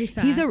little. Very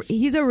fat.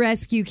 He's a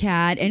rescue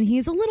cat, and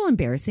he's a little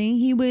embarrassing.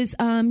 He was,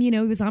 he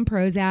was on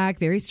Prozac,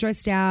 very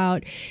stressed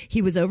out.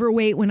 He was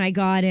overweight when I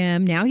got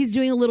him. Now he's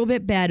doing a little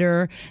bit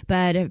better,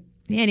 but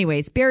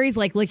Anyways, Barry's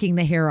like licking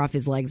the hair off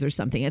his legs or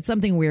something. It's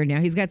something weird now.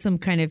 He's got some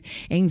kind of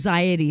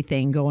anxiety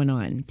thing going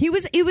on.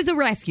 It was a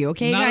rescue,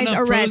 okay, not guys? Enough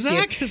a rescue.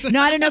 Prozac?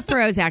 Not enough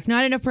Prozac.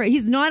 Not enough.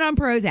 He's not on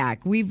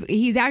Prozac.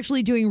 He's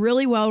actually doing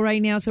really well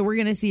right now. So we're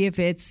gonna see if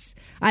it's,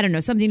 I don't know,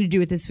 something to do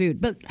with his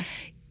food. But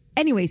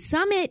anyway,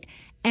 Summit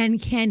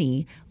and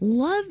Kenny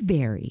love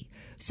Barry.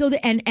 So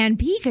and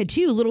Pika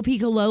too, little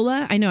Pika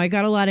Lola. I know I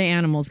got a lot of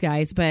animals,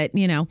 guys, but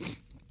you know.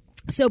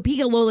 So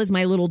Pika Lola's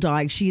my little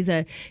dog. She's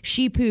a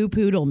Shih-Poo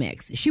Poodle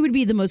mix. She would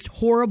be the most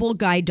horrible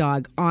guide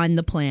dog on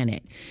the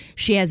planet.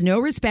 She has no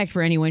respect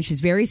for anyone. She's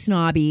very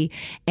snobby,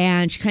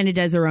 and she kind of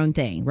does her own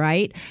thing,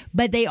 right?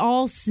 But they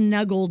all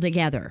snuggle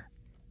together.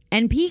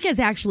 And Pika's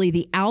actually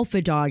the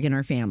alpha dog in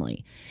our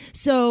family.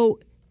 So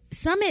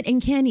Summit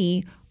and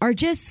Kenny are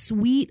just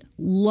sweet,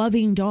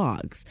 loving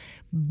dogs,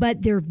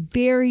 but they're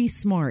very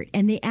smart,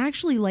 and they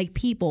actually, like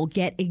people,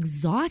 get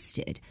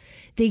exhausted.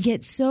 They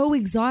get so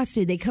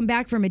exhausted. They come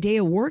back from a day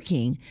of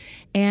working,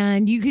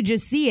 and you could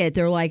just see it.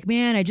 They're like,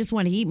 man, I just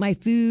want to eat my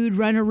food,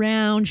 run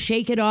around,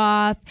 shake it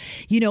off,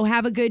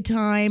 have a good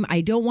time.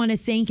 I don't want to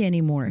think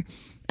anymore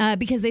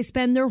because they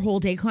spend their whole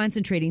day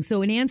concentrating.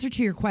 So in answer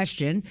to your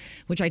question,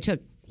 which I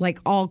took like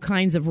all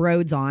kinds of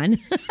roads on.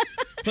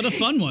 But a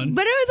fun one.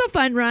 But it was a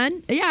fun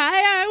run.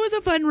 Yeah, it was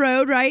a fun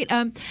road, right?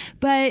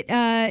 But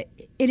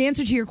in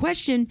answer to your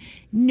question,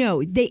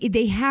 no,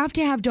 they have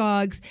to have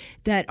dogs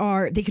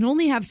they can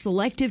only have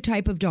selective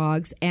type of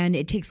dogs, and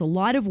it takes a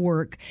lot of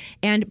work.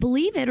 And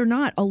believe it or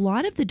not, a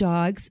lot of the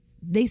dogs,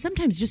 they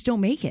sometimes just don't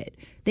make it.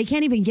 They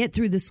can't even get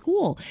through the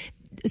school.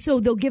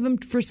 So they'll give them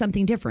for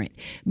something different.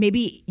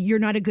 Maybe you're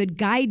not a good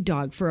guide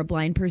dog for a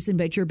blind person,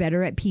 but you're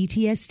better at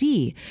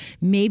PTSD.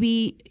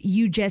 Maybe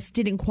you just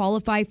didn't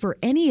qualify for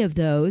any of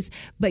those,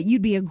 but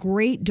you'd be a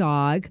great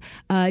dog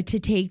to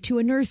take to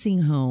a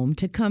nursing home,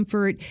 to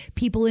comfort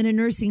people in a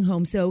nursing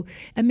home. So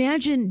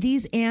imagine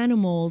these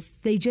animals,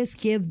 they just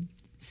give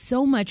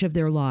so much of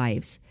their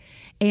lives.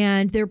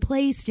 And they're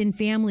placed in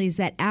families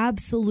that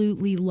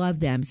absolutely love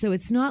them. So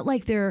it's not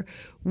like they're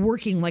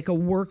working like a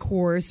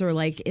workhorse or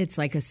like it's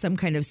like some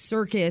kind of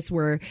circus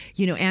where,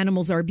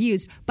 animals are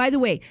abused. By the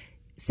way,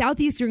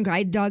 Southeastern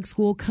Guide Dog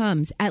School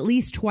comes at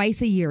least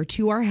twice a year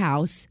to our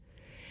house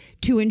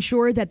to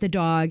ensure that the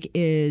dog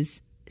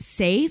is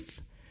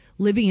safe,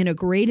 living in a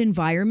great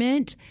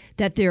environment,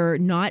 that they're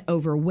not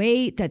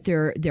overweight, that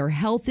their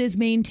health is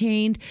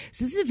maintained.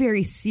 So this is a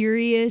very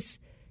serious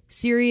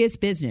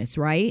business,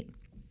 right?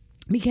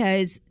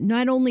 Because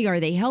not only are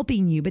they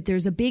helping you, but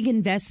there's a big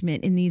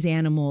investment in these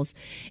animals,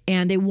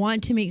 and they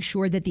want to make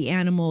sure that the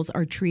animals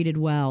are treated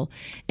well.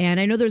 And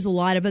I know there's a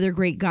lot of other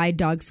great guide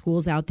dog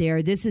schools out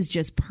there. This is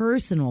just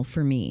personal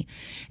for me.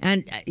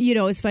 And,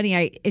 it's funny,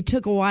 it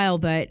took a while,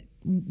 but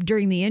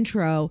during the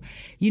intro,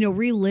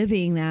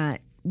 reliving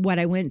what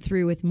I went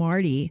through with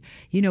Marty,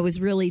 was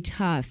really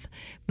tough.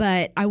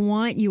 But I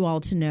want you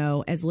all to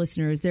know, as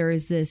listeners, there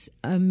is this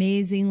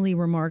amazingly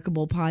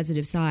remarkable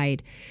positive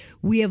side.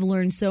 We have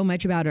learned so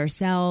much about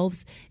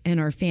ourselves and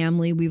our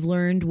family. We've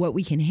learned what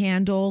we can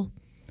handle.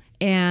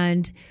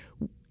 And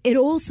it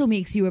also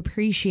makes you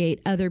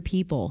appreciate other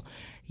people.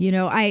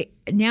 I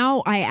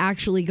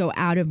actually go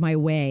out of my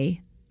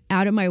way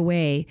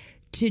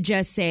to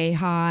just say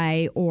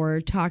hi or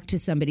talk to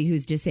somebody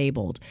who's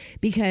disabled.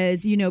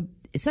 Because,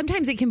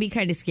 sometimes it can be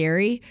kind of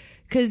scary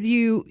because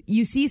you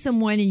see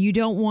someone and you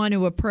don't want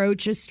to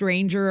approach a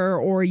stranger,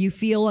 or you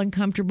feel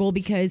uncomfortable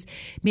because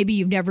maybe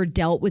you've never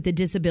dealt with a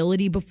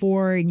disability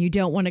before and you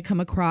don't want to come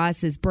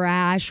across as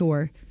brash.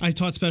 Or I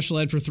taught special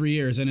ed for 3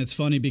 years, and it's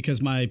funny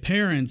because my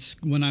parents,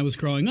 when I was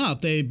growing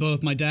up,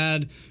 my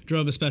dad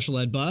drove a special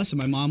ed bus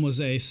and my mom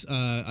was a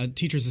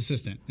teacher's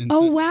assistant.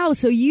 Oh, wow.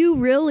 So you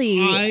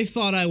really... I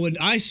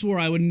swore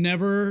I would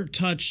never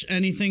touch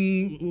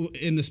anything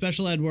in the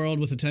special ed world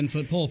with a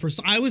 10-foot pole.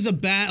 I was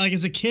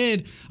as a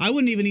kid, I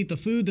wouldn't even eat the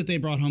food that they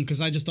brought home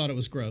because I just thought it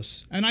was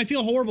gross. And I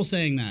feel horrible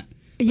saying that.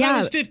 But I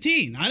was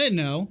 15. I didn't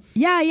know.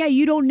 Yeah.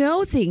 You don't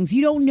know things.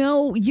 You don't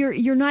know.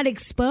 You're not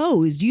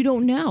exposed. You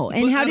don't know.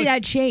 And how did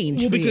that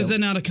change? Well, because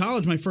then out of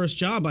college, my first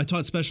job, I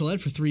taught special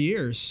ed for 3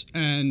 years.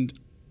 And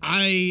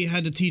I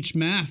had to teach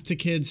math to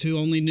kids who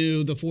only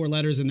knew the 4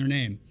 letters in their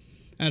name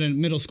at a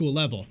middle school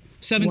level.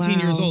 17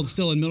 years old,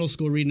 still in middle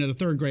school, reading at a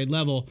 3rd grade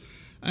level.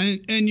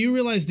 And you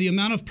realize the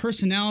amount of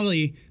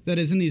personality that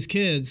is in these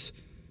kids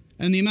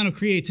and the amount of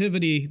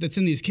creativity that's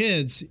in these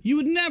kids, you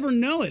would never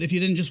know it if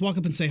you didn't just walk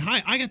up and say,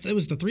 hi. It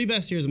was the 3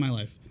 best years of my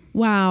life.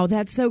 Wow,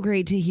 that's so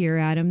great to hear,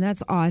 Adam.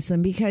 That's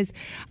awesome, because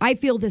I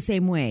feel the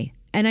same way.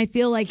 And I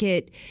feel like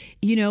it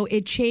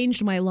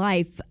changed my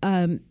life,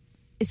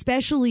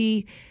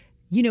 especially...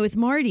 with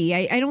Marty,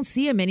 I don't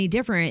see him any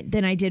different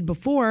than I did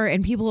before.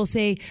 And people will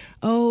say,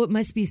 oh, it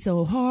must be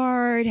so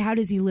hard. How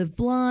does he live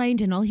blind?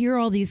 And I'll hear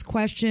all these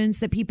questions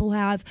that people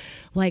have,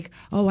 like,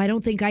 oh, I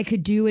don't think I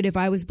could do it if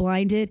I was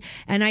blinded.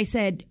 And I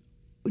said,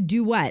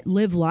 do what?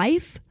 Live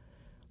life?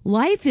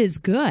 Life is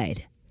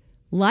good.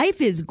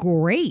 Life is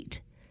great.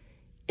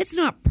 It's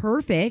not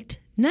perfect.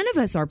 None of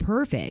us are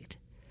perfect.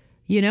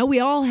 We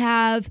all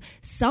have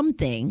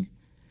something,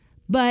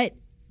 but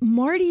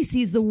Marty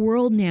sees the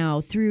world now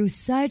through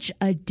such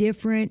a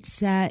different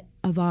set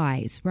of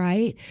eyes,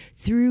 right?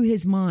 Through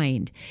his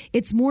mind.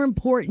 It's more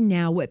important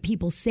now what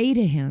people say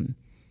to him.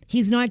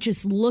 He's not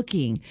just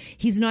looking.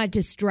 He's not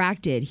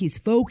distracted. He's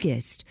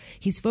focused.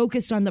 He's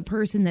focused on the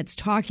person that's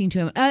talking to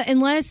him.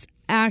 Unless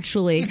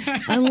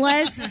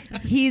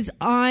he's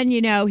on,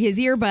 his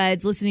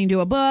earbuds listening to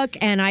a book,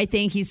 and I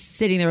think he's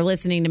sitting there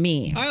listening to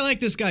me. I like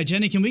this guy.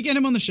 Jenny, can we get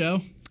him on the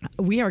show?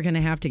 We are going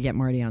to have to get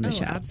Marty on the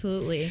show.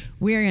 Absolutely.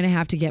 We are going to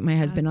have to get my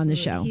husband on the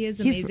show. He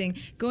is amazing.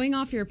 Going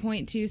off your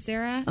point too,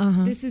 Sarah,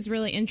 this is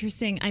really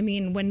interesting. I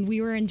mean, when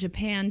we were in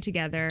Japan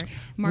together,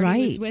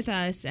 Marty was with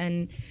us,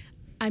 and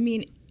I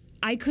mean,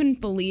 I couldn't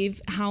believe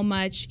how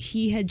much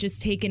he had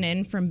just taken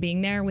in from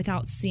being there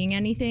without seeing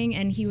anything.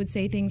 And he would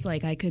say things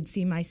like, I could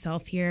see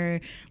myself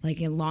here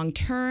like in long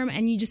term.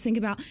 And you just think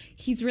about,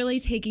 he's really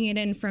taking it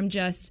in from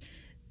just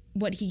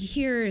what he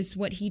hears,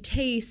 what he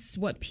tastes,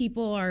 what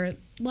people are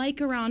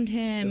like around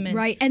him.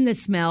 Right. And the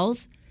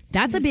smells.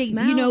 That's a big,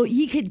 smells.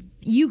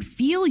 You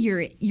feel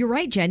you're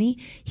right, Jenny.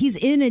 He's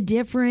in a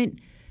different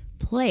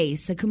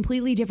place, a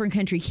completely different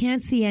country,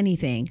 can't see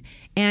anything,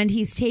 and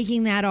he's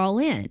taking that all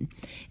in.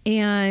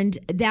 And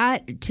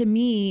that, to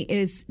me,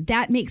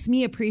 that makes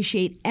me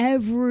appreciate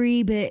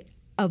every bit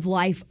of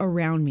life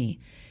around me,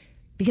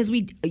 because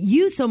we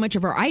use so much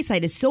of our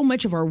eyesight as so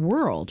much of our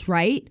world,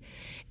 right?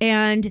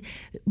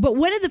 But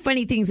one of the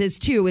funny things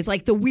is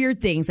like the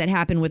weird things that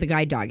happen with a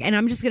guide dog. And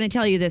I'm just going to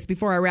tell you this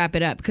before I wrap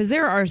it up, because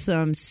there are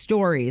some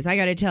stories I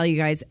got to tell you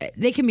guys.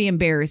 They can be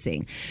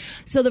embarrassing.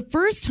 So the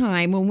first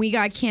time when we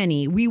got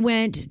Kenny, we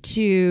went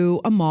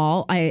to a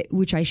mall,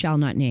 which I shall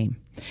not name.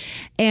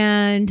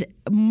 And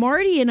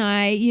Marty and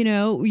I,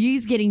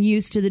 he's getting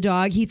used to the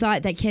dog. He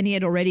thought that Kenny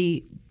had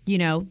already,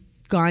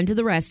 gone to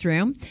the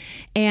restroom,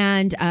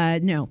 and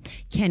no,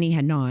 Kenny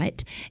had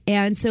not.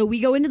 And so we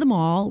go into the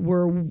mall.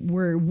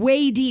 We're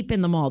way deep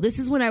in the mall. This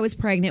is when I was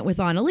pregnant with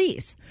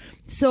Annalise.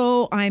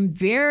 So I'm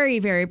very,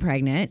 very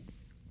pregnant,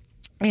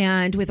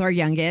 and with our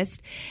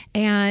youngest,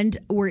 and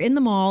we're in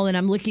the mall, and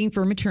I'm looking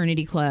for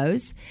maternity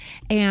clothes,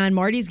 and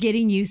Marty's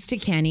getting used to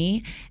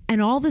Kenny,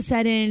 and all of a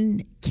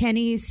sudden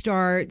Kenny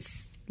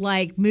starts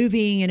like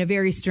moving in a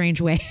very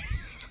strange way.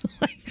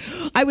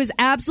 I was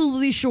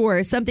absolutely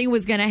sure something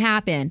was going to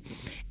happen.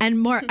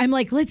 And I'm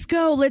like, let's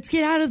go. Let's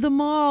get out of the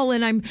mall.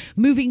 And I'm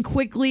moving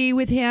quickly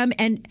with him.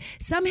 And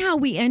somehow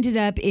we ended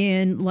up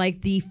in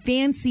like the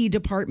fancy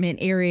department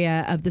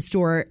area of the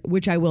store,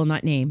 which I will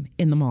not name,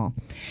 in the mall.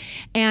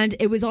 And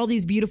it was all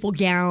these beautiful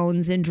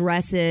gowns and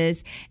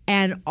dresses.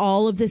 And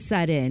all of a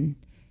sudden,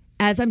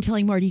 as I'm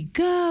telling Marty,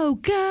 go,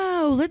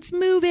 let's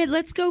move it.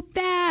 Let's go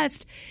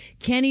fast.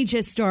 Kenny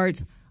just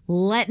starts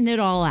letting it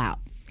all out.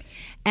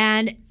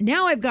 And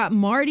now I've got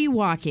Marty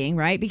walking,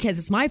 right? Because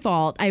it's my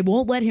fault. I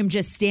won't let him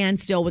just stand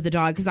still with the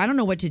dog because I don't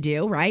know what to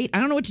do, right? I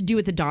don't know what to do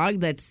with the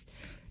dog that's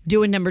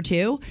doing number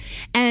 2.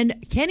 And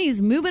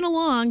Kenny's moving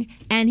along,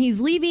 and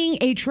he's leaving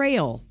a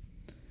trail.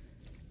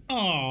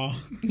 Oh.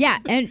 Yeah,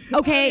 and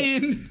okay,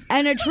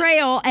 and a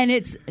trail, and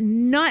it's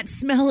not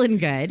smelling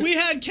good. We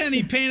had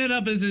Kenny painted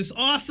up as this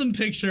awesome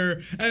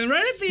picture, and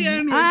right at the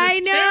end,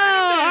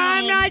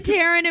 I'm not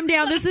tearing him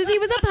down. He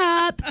was a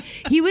pup.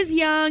 He was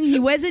young.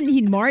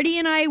 Marty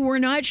and I were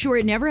not sure.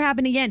 It never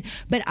happened again.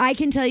 But I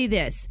can tell you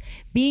this,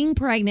 being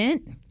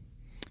pregnant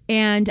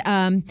and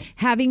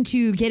having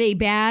to get a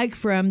bag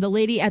from the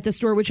lady at the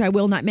store, which I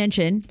will not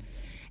mention,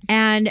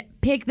 and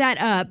pick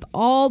that up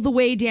all the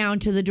way down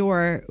to the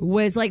door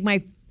was like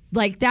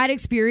that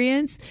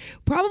experience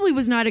probably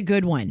was not a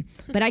good one.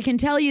 But I can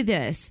tell you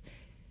this,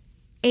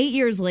 8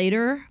 years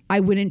later, I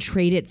wouldn't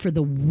trade it for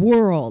the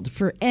world,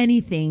 for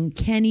anything.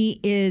 Kenny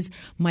is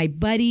my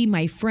buddy,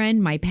 my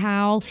friend, my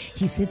pal.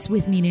 He sits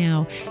with me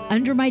now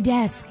under my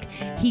desk.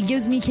 He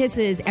gives me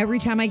kisses every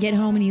time I get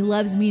home, and he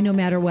loves me no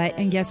matter what.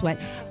 And guess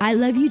what? I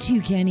love you too,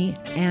 Kenny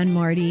and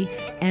Marty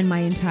and my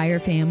entire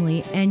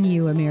family and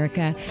you,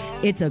 America.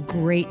 It's a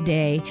great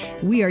day.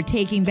 We are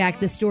taking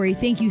back the story.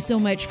 Thank you so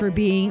much for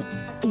being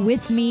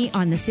with me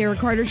on the Sara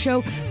Carter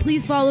Show.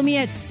 Please follow me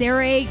at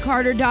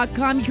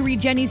SaraACarter.com. You can read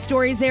Jenny's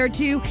stories there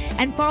too.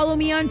 And follow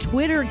me on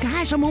Twitter.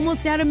 Gosh, I'm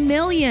almost at 1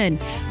 million.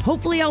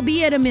 Hopefully I'll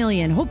be at 1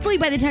 million. Hopefully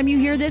by the time you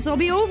hear this, I'll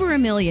be over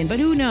 1 million, but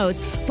who knows?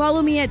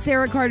 Follow me at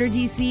Sara Carter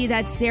DC.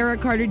 That's Sara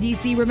Carter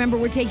DC. Remember,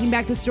 we're taking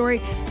back the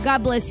story.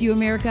 God bless you,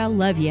 America.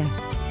 Love you.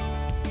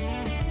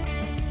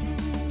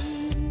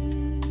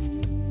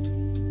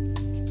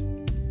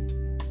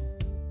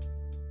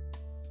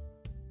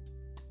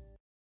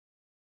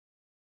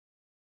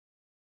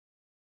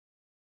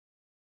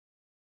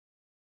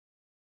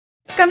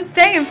 Come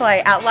stay and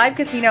play at Live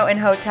Casino and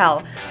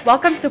Hotel.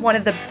 Welcome to one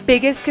of the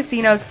biggest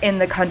casinos in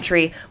the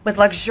country with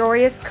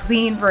luxurious,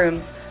 clean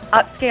rooms,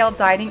 upscale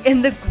dining,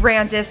 and the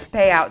grandest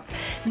payouts.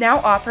 Now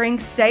offering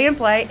stay and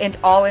play and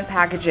all-in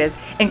packages,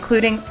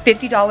 including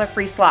 $50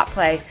 free slot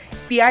play,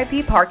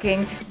 VIP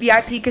parking,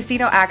 VIP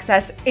casino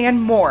access,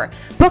 and more.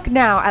 Book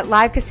now at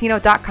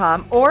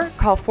livecasino.com or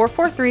call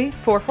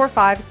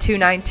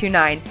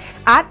 443-445-2929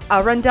 at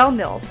Arundel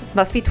Mills.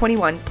 Must be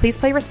 21. Please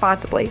play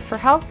responsibly. For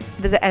help,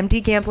 visit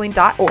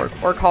mdgambling.org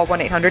or call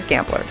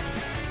 1-800-GAMBLER.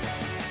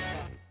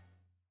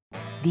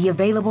 The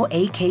available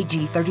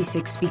AKG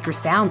 36-speaker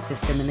sound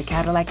system in the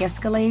Cadillac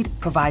Escalade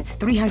provides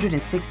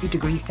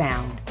 360-degree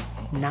sound,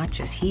 not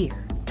just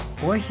here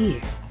or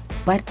here,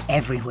 but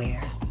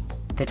everywhere.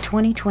 The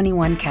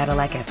 2021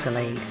 Cadillac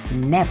Escalade.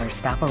 Never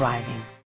stop arriving.